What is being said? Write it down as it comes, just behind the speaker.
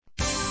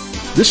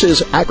This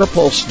is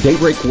AgriPulse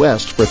Daybreak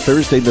West for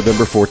Thursday,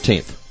 November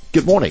 14th.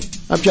 Good morning.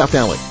 I'm Jeff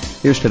Allen.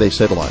 Here's today's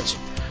headlines.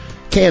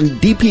 Can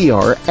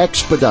DPR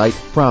expedite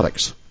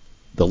products?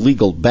 The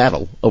legal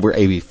battle over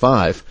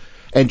AB5,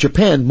 and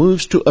Japan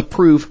moves to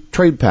approve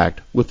trade pact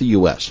with the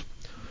U.S.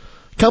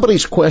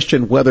 Companies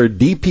question whether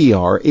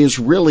DPR is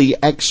really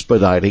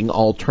expediting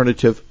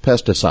alternative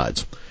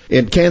pesticides.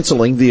 In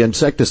canceling the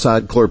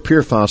insecticide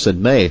chlorpyrifos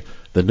in May,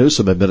 the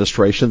Newsom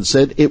administration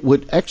said it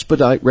would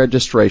expedite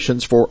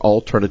registrations for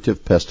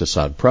alternative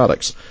pesticide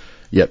products.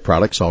 Yet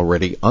products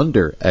already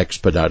under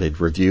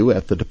expedited review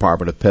at the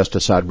Department of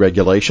Pesticide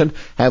Regulation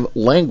have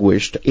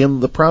languished in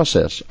the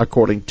process,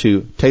 according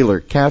to Taylor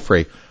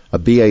Caffrey, a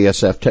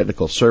BASF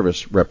Technical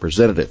Service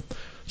representative.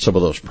 Some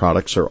of those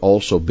products are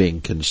also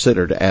being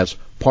considered as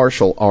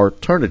partial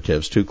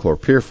alternatives to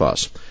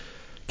chlorpyrifos.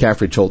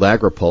 Caffrey told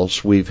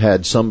AgriPulse, we've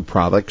had some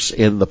products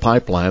in the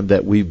pipeline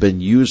that we've been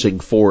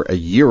using for a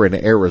year in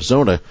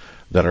Arizona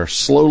that are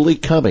slowly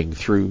coming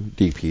through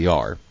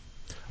DPR.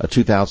 A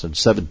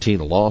 2017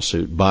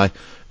 lawsuit by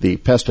the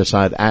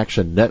Pesticide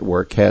Action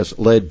Network has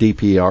led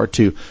DPR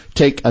to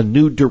take a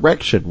new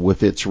direction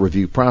with its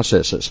review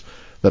processes.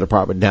 The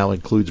department now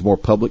includes more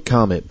public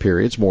comment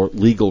periods, more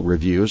legal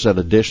reviews, and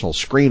additional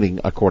screening,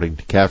 according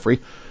to Caffrey,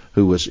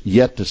 who was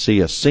yet to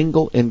see a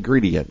single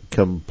ingredient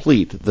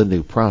complete the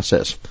new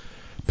process.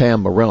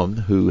 Pam Marone,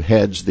 who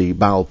heads the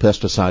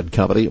biopesticide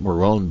company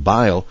Marone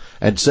Bio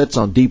and sits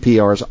on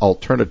DPR's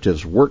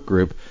alternatives work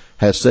group,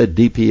 has said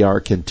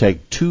DPR can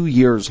take 2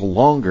 years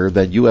longer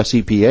than U.S.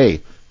 EPA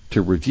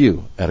to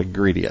review an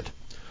ingredient.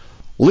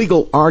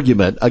 Legal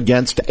argument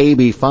against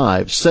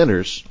AB5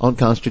 centers on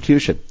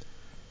Constitution.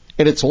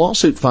 In its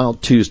lawsuit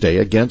filed Tuesday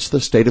against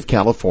the state of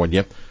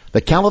California,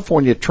 the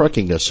California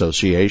Trucking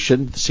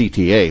Association,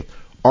 CTA,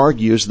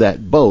 argues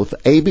that both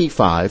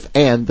AB5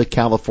 and the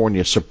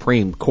California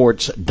Supreme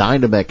Court's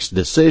Dynamex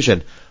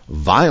decision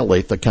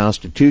violate the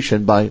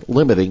Constitution by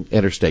limiting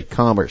interstate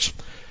commerce.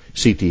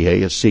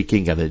 CTA is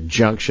seeking an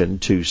injunction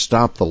to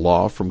stop the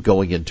law from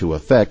going into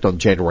effect on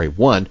January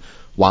 1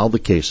 while the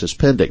case is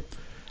pending.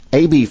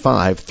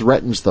 AB5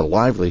 threatens the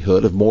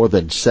livelihood of more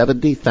than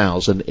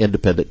 70,000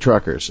 independent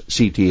truckers,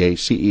 CTA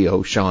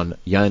CEO Sean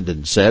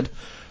Yandon said.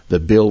 The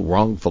bill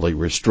wrongfully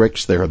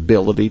restricts their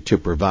ability to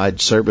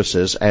provide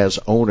services as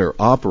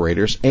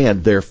owner-operators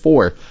and,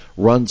 therefore,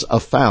 runs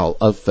afoul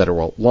of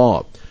federal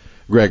law.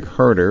 Greg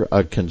Herder,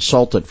 a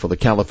consultant for the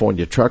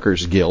California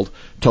Truckers Guild,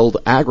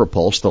 told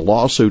AgriPulse the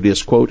lawsuit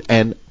is, quote,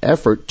 an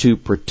effort to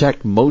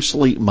protect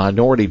mostly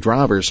minority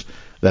drivers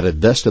that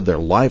invested their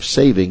life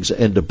savings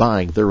into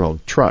buying their own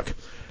truck.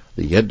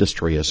 The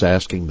industry is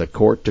asking the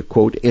court to,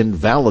 quote,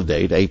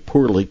 invalidate a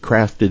poorly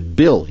crafted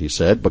bill, he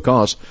said,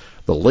 because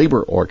the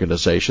labor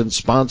organizations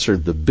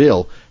sponsored the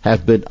bill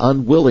have been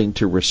unwilling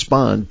to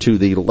respond to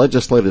the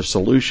legislative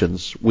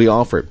solutions we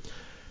offered.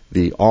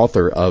 The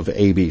author of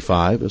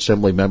AB5,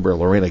 Assemblymember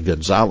Lorena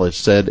Gonzalez,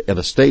 said in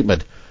a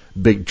statement,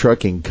 big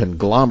trucking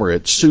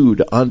conglomerates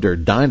sued under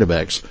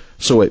Dynamex,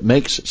 so it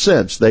makes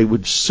sense they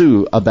would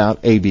sue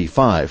about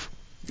AB5.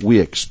 We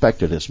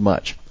expected as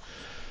much.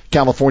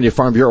 California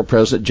Farm Bureau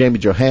President Jamie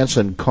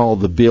Johansson called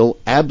the bill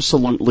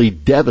absolutely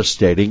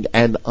devastating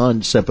and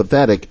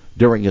unsympathetic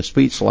during a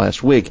speech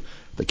last week at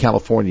the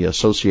California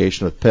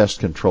Association of Pest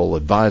Control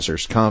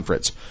Advisors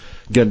Conference.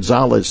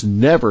 Gonzalez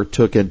never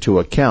took into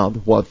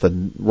account what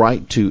the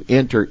right to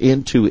enter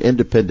into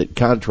independent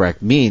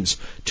contract means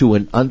to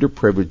an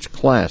underprivileged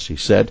class, he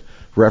said,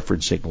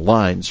 referencing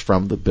lines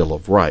from the Bill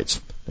of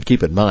Rights. Now,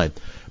 keep in mind,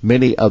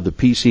 many of the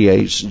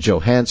PCAs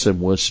Johansson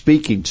was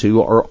speaking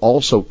to are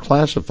also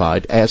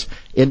classified as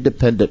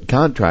independent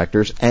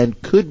contractors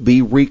and could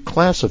be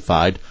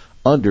reclassified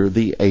under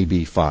the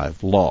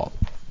AB5 law.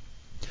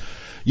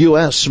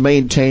 U.S.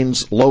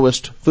 maintains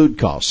lowest food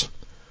costs.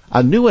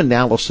 A new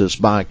analysis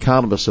by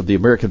economists of the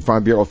American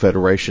Farm Bureau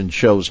Federation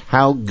shows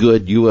how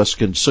good U.S.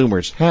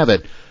 consumers have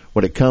it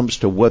when it comes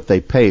to what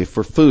they pay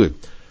for food.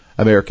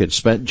 Americans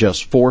spent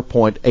just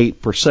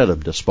 4.8%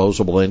 of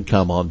disposable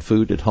income on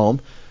food at home,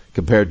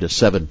 compared to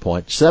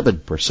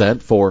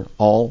 7.7% for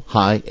all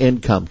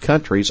high-income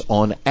countries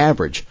on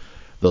average.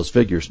 Those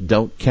figures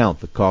don't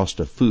count the cost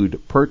of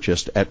food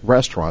purchased at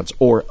restaurants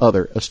or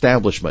other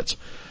establishments.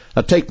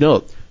 Now take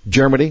note,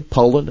 Germany,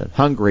 Poland, and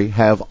Hungary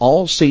have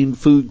all seen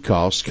food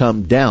costs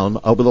come down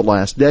over the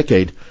last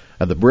decade,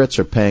 and the Brits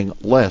are paying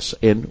less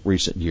in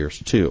recent years,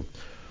 too.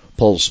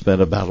 Poles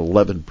spent about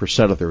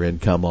 11% of their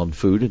income on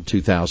food in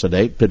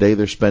 2008. Today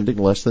they're spending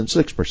less than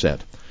 6%.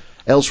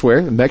 Elsewhere,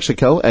 in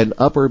Mexico, an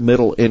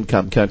upper-middle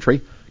income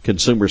country,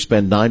 consumers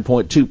spend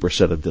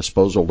 9.2% of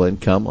disposable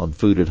income on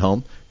food at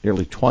home,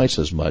 nearly twice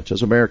as much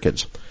as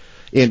Americans.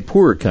 In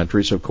poorer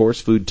countries, of course,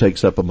 food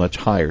takes up a much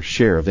higher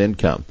share of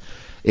income.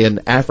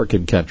 In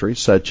African countries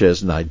such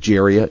as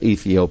Nigeria,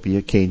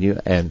 Ethiopia,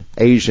 Kenya, and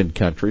Asian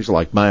countries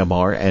like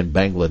Myanmar and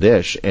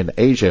Bangladesh in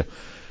Asia,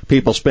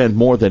 people spend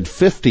more than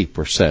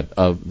 50%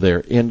 of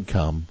their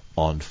income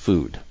on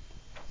food.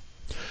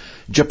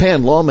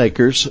 Japan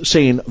lawmakers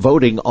seen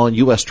voting on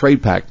U.S.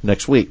 trade pact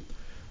next week.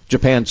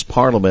 Japan's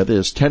parliament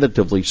is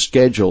tentatively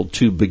scheduled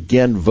to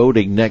begin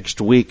voting next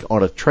week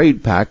on a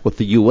trade pact with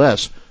the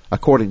U.S.,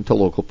 according to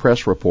local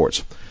press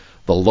reports.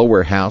 The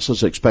lower house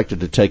is expected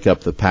to take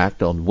up the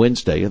pact on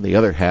Wednesday, and the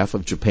other half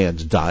of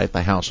Japan's Diet,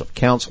 the House of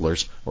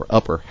Councilors, or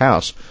upper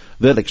house,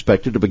 then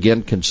expected to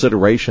begin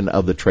consideration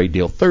of the trade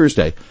deal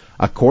Thursday,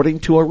 according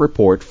to a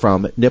report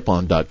from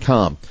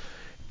Nippon.com.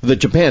 The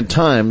Japan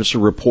Times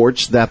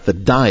reports that the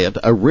Diet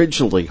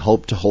originally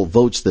hoped to hold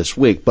votes this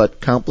week,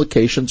 but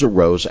complications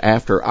arose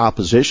after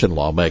opposition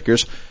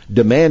lawmakers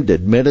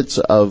demanded minutes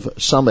of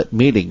summit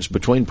meetings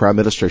between Prime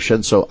Minister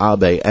Shinzo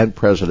Abe and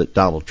President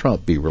Donald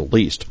Trump be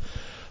released.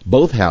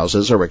 Both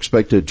houses are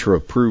expected to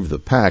approve the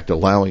pact,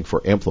 allowing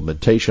for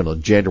implementation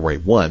on January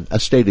 1, a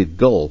stated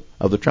goal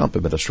of the Trump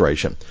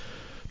administration.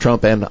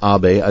 Trump and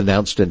Abe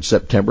announced in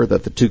September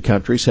that the two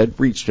countries had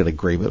reached an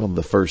agreement on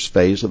the first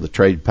phase of the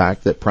trade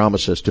pact that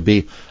promises to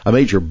be a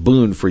major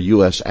boon for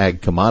U.S.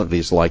 ag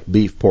commodities like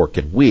beef, pork,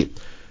 and wheat.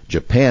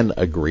 Japan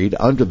agreed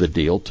under the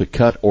deal to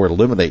cut or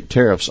eliminate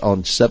tariffs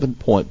on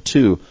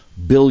 $7.2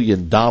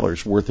 billion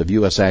worth of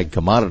U.S. ag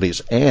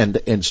commodities and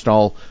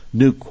install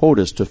new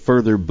quotas to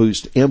further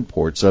boost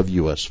imports of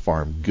U.S.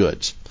 farm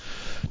goods.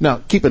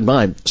 Now, keep in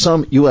mind,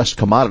 some U.S.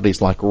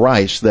 commodities like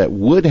rice that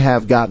would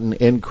have gotten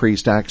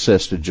increased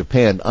access to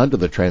Japan under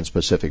the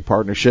Trans-Pacific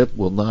Partnership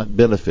will not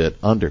benefit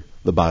under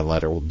the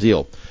bilateral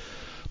deal.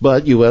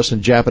 But U.S.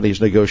 and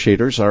Japanese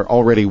negotiators are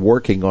already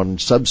working on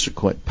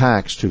subsequent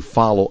pacts to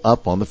follow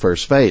up on the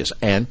first phase,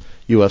 and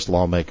U.S.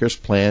 lawmakers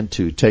plan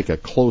to take a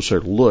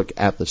closer look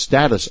at the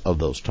status of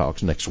those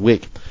talks next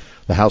week.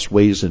 The House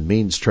Ways and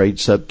Means Trade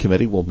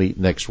Subcommittee will meet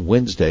next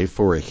Wednesday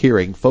for a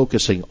hearing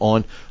focusing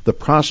on the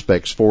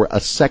prospects for a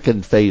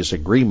second phase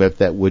agreement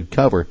that would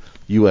cover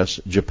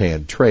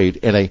U.S.-Japan trade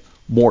in a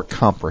more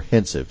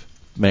comprehensive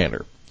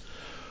manner.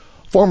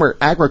 Former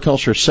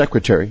Agriculture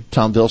Secretary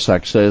Tom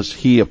Vilsack says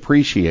he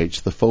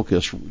appreciates the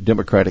focus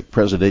Democratic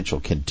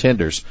presidential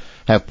contenders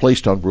have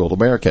placed on rural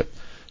America.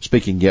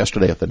 Speaking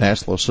yesterday at the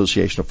National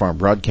Association of Farm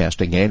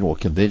Broadcasting annual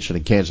convention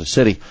in Kansas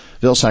City,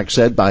 Vilsack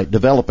said by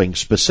developing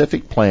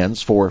specific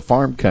plans for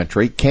farm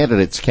country,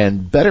 candidates can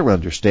better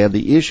understand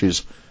the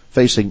issues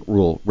facing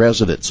rural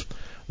residents.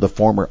 The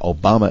former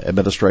Obama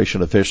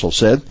administration official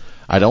said,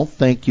 "I don't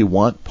think you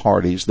want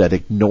parties that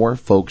ignore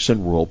folks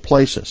in rural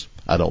places.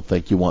 I don't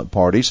think you want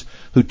parties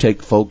who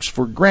take folks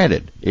for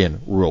granted in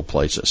rural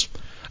places.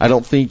 I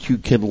don't think you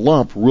can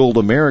lump rural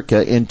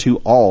America into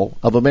all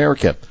of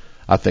America.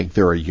 I think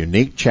there are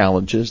unique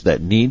challenges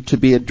that need to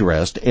be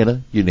addressed in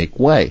a unique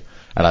way.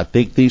 And I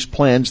think these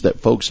plans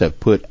that folks have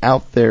put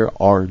out there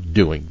are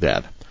doing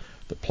that."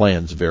 The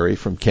plans vary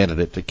from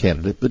candidate to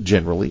candidate, but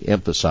generally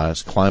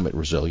emphasize climate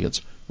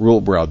resilience,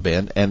 rural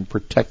broadband, and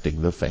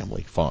protecting the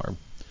family farm.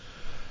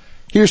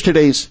 Here's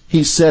today's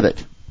He Said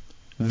It.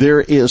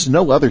 There is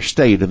no other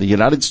state in the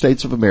United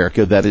States of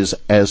America that is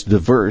as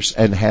diverse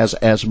and has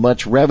as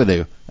much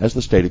revenue as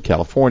the state of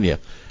California,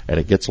 and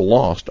it gets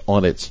lost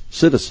on its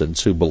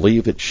citizens who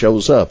believe it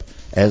shows up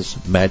as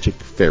magic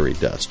fairy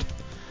dust.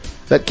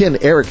 That Ken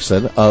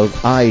Erickson of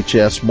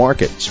IHS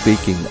Markit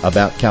speaking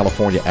about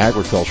California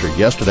agriculture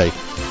yesterday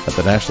at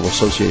the National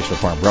Association of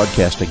Farm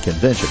Broadcasting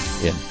Convention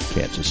in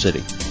Kansas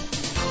City.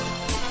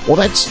 Well,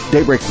 that's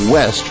Daybreak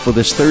West for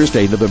this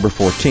Thursday, November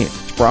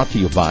 14th. It's brought to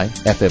you by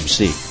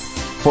FMC.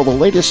 For the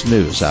latest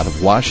news out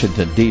of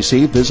Washington,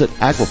 D.C., visit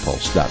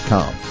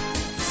agripulse.com.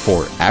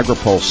 For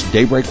AgriPulse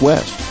Daybreak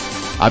West,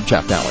 I'm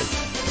Jeff Nally.